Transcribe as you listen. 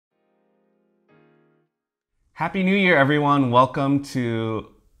Happy New Year, everyone. Welcome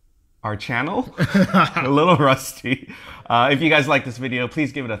to our channel. A little rusty. If you guys like this video,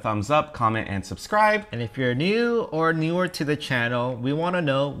 please give it a thumbs up, comment, and subscribe. And if you're new or newer to the channel, we want to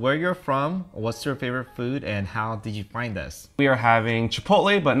know where you're from, what's your favorite food, and how did you find us? We are having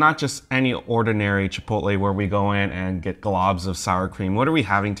Chipotle, but not just any ordinary Chipotle where we go in and get globs of sour cream. What are we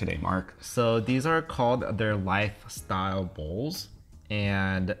having today, Mark? So these are called their lifestyle bowls.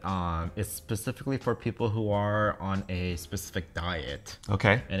 And it's specifically for people who are on a specific diet.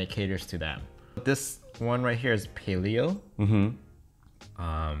 Okay. And it caters to them. This one right here is Paleo,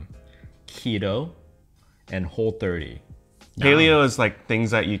 Keto, and Whole30. Paleo is like things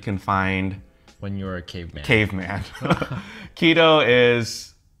that you can find when you're a caveman. Keto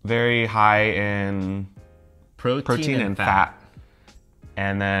is very high in protein and fat.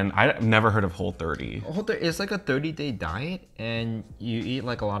 And then I've never heard of Whole30. Whole30 is like a 30-day diet, and you eat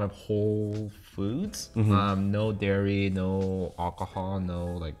like a lot of whole foods. No dairy, no alcohol, no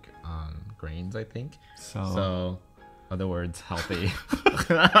like grains, I think. So other words, healthy.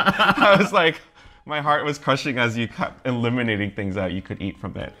 I was like, my heart was crushing as you kept eliminating things that you could eat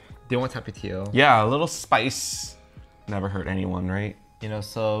from it. Do you want tapatio? Yeah, a little spice. Never hurt anyone, right? You know,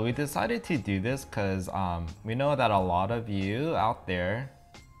 so we decided to do this because we know that a lot of you out there,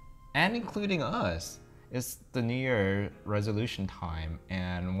 and including us, it's the New Year resolution time.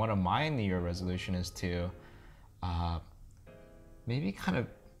 And one of my New Year resolution is to maybe kind of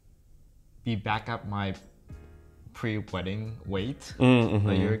be back at my pre-wedding weight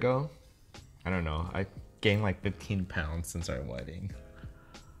a year ago. I don't know. I gained like 15 pounds since our wedding.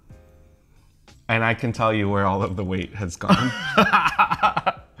 And I can tell you where all of the weight has gone.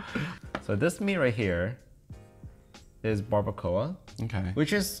 So this meat right here is barbacoa. Okay.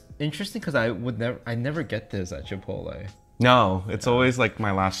 Which is interesting because I never get this at Chipotle. No, it's always like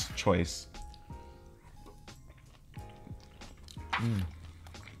my last choice.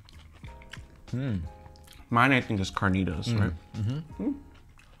 Mine, I think, is carnitas, right?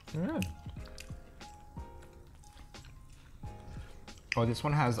 Yeah. Oh, this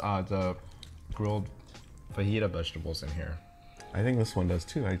one has the grilled fajita vegetables in here. I think this one does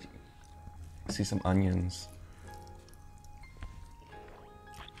too. I see some onions.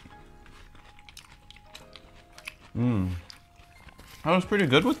 That was pretty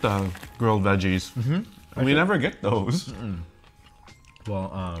good with the grilled veggies. We never get those.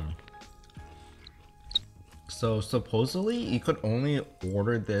 Well, so supposedly you could only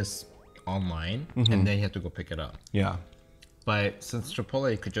order this online and then you have to go pick it up. Yeah. But since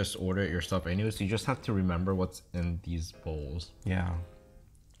Chipotle, you could just order it yourself anyways, you just have to remember what's in these bowls. Yeah.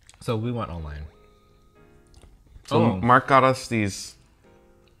 So we went online. So Mark got us these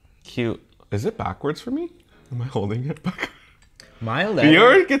cute. Is it backwards for me? Am I holding it back? My letter.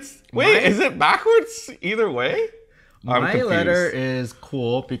 Yours gets. Wait, is it backwards either way? My letter is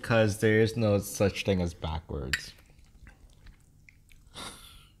cool because there is no such thing as backwards.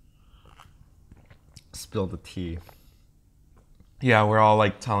 Spill the tea. Yeah, we're all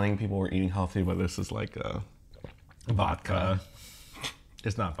like telling people we're eating healthy, but this is like a vodka.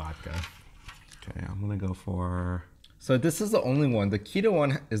 It's not vodka. Okay, I'm gonna go for. So this is the only one. The keto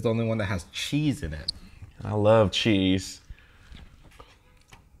one is the only one that has cheese in it. I love cheese.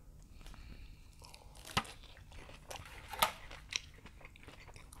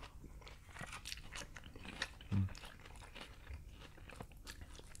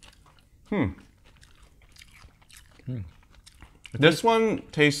 This one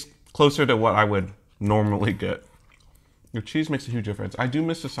tastes closer to what I would normally get. Your cheese makes a huge difference. I do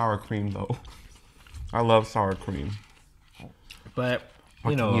miss the sour cream though. I love sour cream. But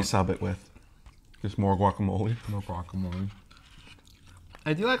What can you sub it with? Just more guacamole. More guacamole.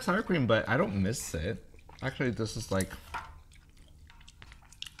 I do like sour cream, but I don't miss it. Actually, this is like.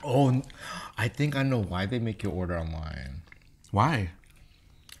 Oh, I think I know why they make you order online. Why?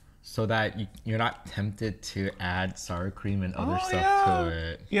 So that you're not tempted to add sour cream and other stuff to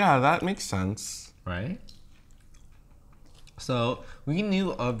it. Yeah, that makes sense. Right? So we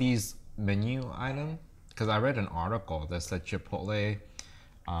knew of these menu items because I read an article that said Chipotle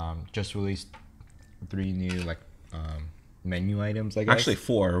just released 3 new menu items, I guess. Actually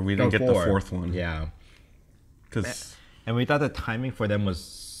 4. We didn't get the 4th one. Yeah. And we thought the timing for them was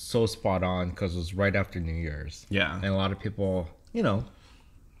so spot on because it was right after New Year's. Yeah. And a lot of people, you know,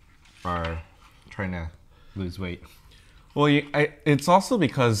 are trying to lose weight. Well, it's also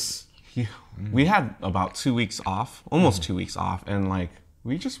because we had about 2 weeks off, almost 2 weeks off, and like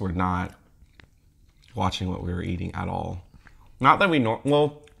we just were not watching what we were eating at all. Not that we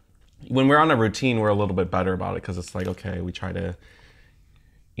well, when we're on a routine, we're a little bit better about it because it's like, okay, we try to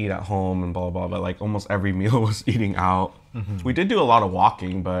eat at home and blah, blah, blah. But like almost every meal was eating out. We did do a lot of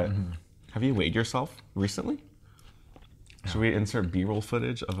walking, but have you weighed yourself recently? No. Should we insert B-roll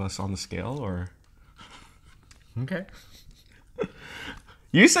footage of us on the scale or? Okay.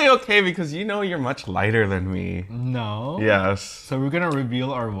 You say okay because you know you're much lighter than me. No. Yes. So we're gonna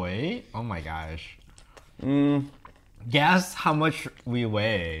reveal our weight? Oh my gosh. Guess how much we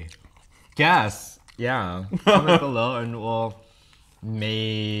weigh. Guess. Yeah. Comment below and we'll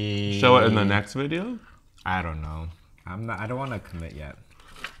show it in the next video. I don't know. I don't want to commit yet.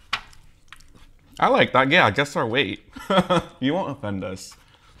 I like that. Yeah, guess our weight. You won't offend us.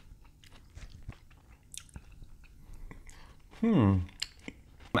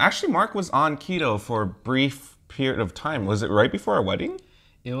 Actually, Mark was on keto for a brief period of time. Was it right before our wedding?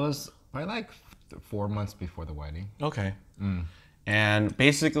 It was probably like 4 months before the wedding. Okay. And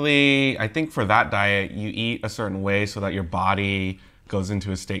basically, I think for that diet, you eat a certain way so that your body goes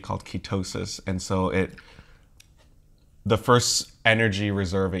into a state called ketosis. And so the first energy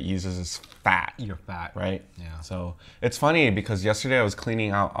reserve it uses is fat. Your fat. Right? Yeah. So it's funny because yesterday I was cleaning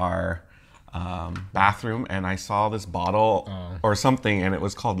out our bathroom and I saw this bottle or something and it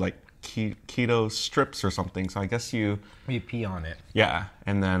was called like keto strips or something. So I guess you pee on it. Yeah.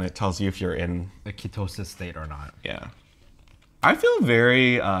 And then it tells you if you're in a ketosis state or not. Yeah. I feel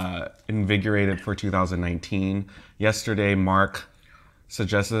very invigorated for 2019. Yesterday, Mark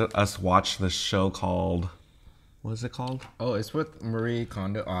suggested us watch this show called, what is it called? Oh, it's with Marie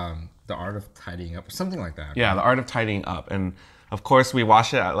Kondo, The Art of Tidying Up, something like that. Yeah, The Art of Tidying Up. And of course, we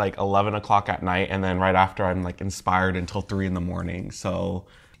watch it at like 11 o'clock at night. And then right after, I'm like inspired until 3 in the morning. So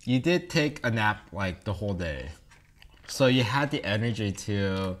you did take a nap like the whole day. So you had the energy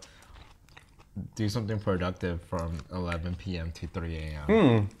to do something productive from 11 p.m. to 3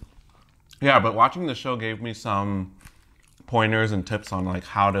 a.m. Yeah, but watching the show gave me some pointers and tips on like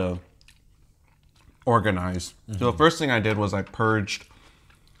how to organize. So the first thing I did was I purged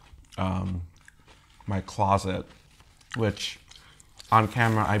my closet, which on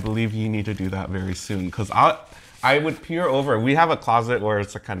camera, I believe you need to do that very soon because I would peer over. We have a closet where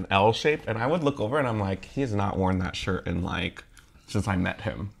it's like an L shape and I would look over and I'm like, he has not worn that shirt in like, since I met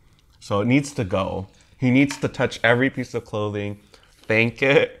him. So it needs to go. He needs to touch every piece of clothing, thank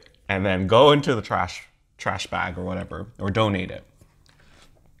it, and then go into the trash bag or whatever, or donate it.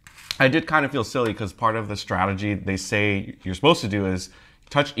 I did kind of feel silly because part of the strategy they say you're supposed to do is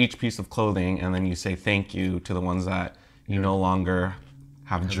touch each piece of clothing and then you say thank you to the ones that you no longer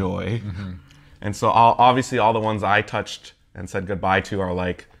have joy. And so obviously all the ones I touched and said goodbye to are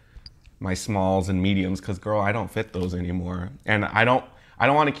like my smalls and mediums because girl, I don't fit those anymore. And I don't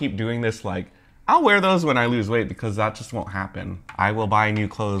want to keep doing this like, I'll wear those when I lose weight because that just won't happen. I will buy new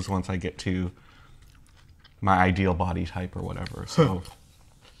clothes once I get to my ideal body type or whatever. So,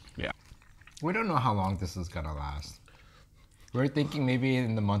 yeah. We don't know how long this is gonna last. We're thinking maybe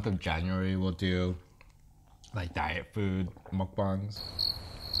in the month of January we'll do like diet food mukbangs.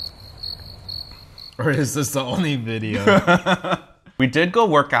 Or is this the only video? We did go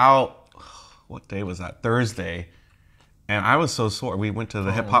work out, what day was that? Thursday. And I was so sore. We went to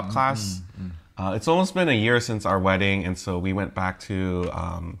the hip hop class. It's almost been a year since our wedding. And so we went back to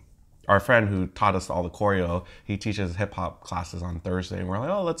our friend who taught us all the choreo. He teaches hip hop classes on Thursday. And we're like,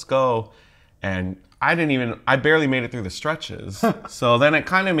 oh, let's go. And I barely made it through the stretches. So then it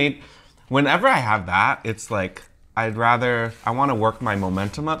kind of made, whenever I have that, it's like, I want to work my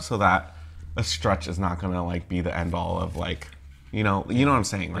momentum up so that a stretch is not going to like be the end all of like, you know what I'm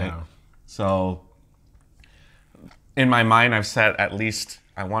saying, right? Yeah. So in my mind, I've set at least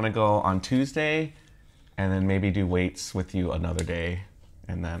I want to go on Tuesday and then maybe do weights with you another day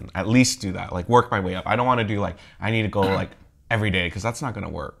and then at least do that, like work my way up. I don't want to do like, I need to go like every day because that's not going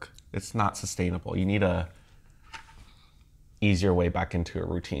to work. It's not sustainable. You need a easier way back into a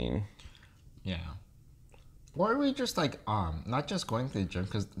routine. Yeah. Or are we just like, not just going to the gym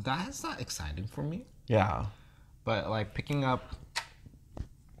because that's not exciting for me. Yeah. But like picking up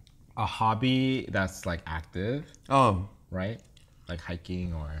a hobby that's like active. Oh. Right? Like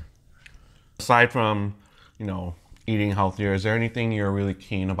hiking or... Aside from, eating healthier, is there anything you're really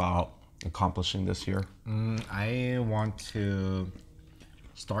keen about accomplishing this year? I want to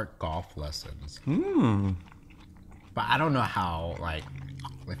start golf lessons. But I don't know how, like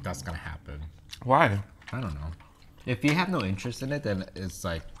if that's gonna happen. Why? I don't know. If you have no interest in it, then it's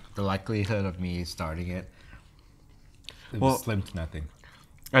like the likelihood of me starting it was slim to nothing.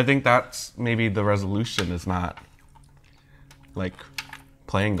 I think that's maybe the resolution is not like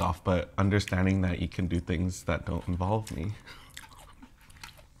playing golf, but understanding that you can do things that don't involve me.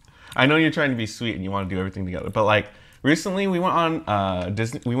 I know you're trying to be sweet and you want to do everything together, but like Recently, we went on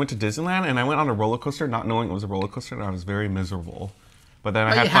Disney. We went to Disneyland, and I went on a roller coaster, not knowing it was a roller coaster, and I was very miserable. But then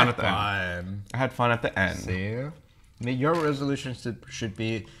I had fun at the end. I had fun at the end. See, I mean, your resolution should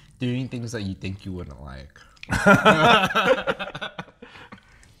be doing things that you think you wouldn't like.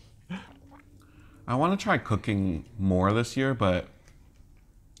 I want to try cooking more this year, but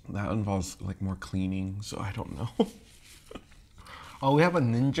that involves like more cleaning, so I don't know. Oh, we have a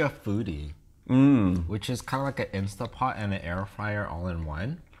Ninja Foodie, which is kind of like an Instapot and an air fryer all in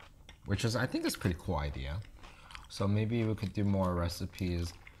one, which is, I think, is a pretty cool idea. So maybe we could do more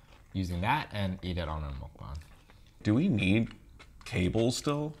recipes using that and eat it on a mukbang. Do we need cable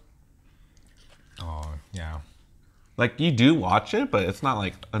still? Oh, yeah. Like, you do watch it, but it's not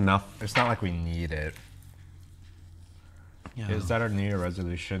like enough. It's not like we need it. Yeah. Is that our New Year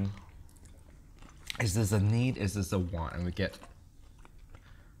resolution? Is this a need? Is this a want? And we get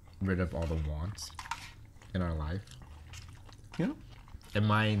rid of all the wants in our life. Yeah.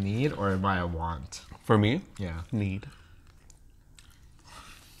 Am I a need or am I a want? For me? Yeah. Need.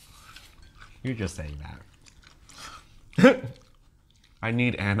 You're just saying that. I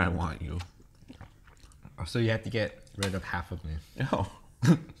need and I want you. So you have to get rid of half of me. Oh.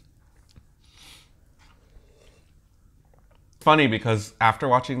 Funny because after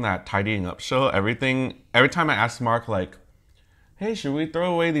watching that tidying up show, every time I asked Mark, like, hey, should we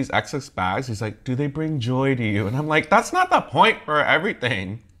throw away these excess bags? He's like, do they bring joy to you? And I'm like, that's not the point for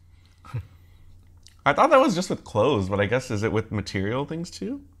everything. I thought that was just with clothes, but I guess is it with material things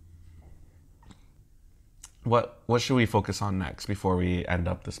too? What should we focus on next before we end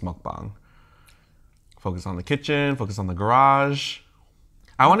up this mukbang? Focus on the kitchen, focus on the garage.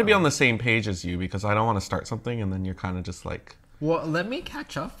 I want to be on the same page as you because I don't want to start something and then you're kind of just like... Well, let me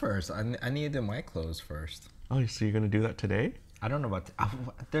catch up first. I need to do my clothes first. Oh, so you're going to do that today? I don't know about...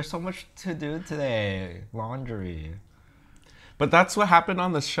 there's so much to do today. Laundry. But that's what happened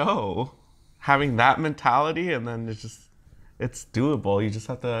on the show. Having that mentality and then it's doable. You just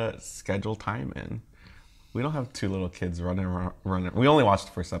have to schedule time in. We don't have two little kids running around. We only watched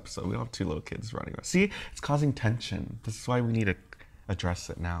the first episode. We don't have two little kids running around. See, it's causing tension. This is why we need to address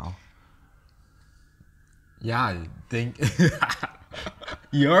it now. Yeah, I think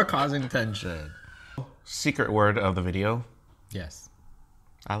you're causing tension. Secret word of the video. Yes.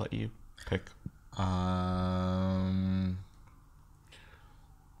 I'll let you pick.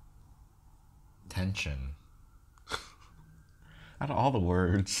 Tension. Out of all the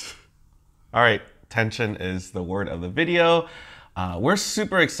words. All right. Tension is the word of the video. We're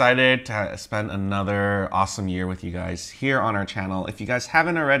super excited to spend another awesome year with you guys here on our channel. If you guys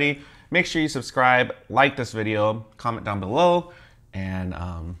haven't already, make sure you subscribe, like this video, comment down below, and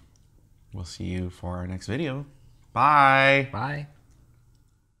we'll see you for our next video. Bye. Bye.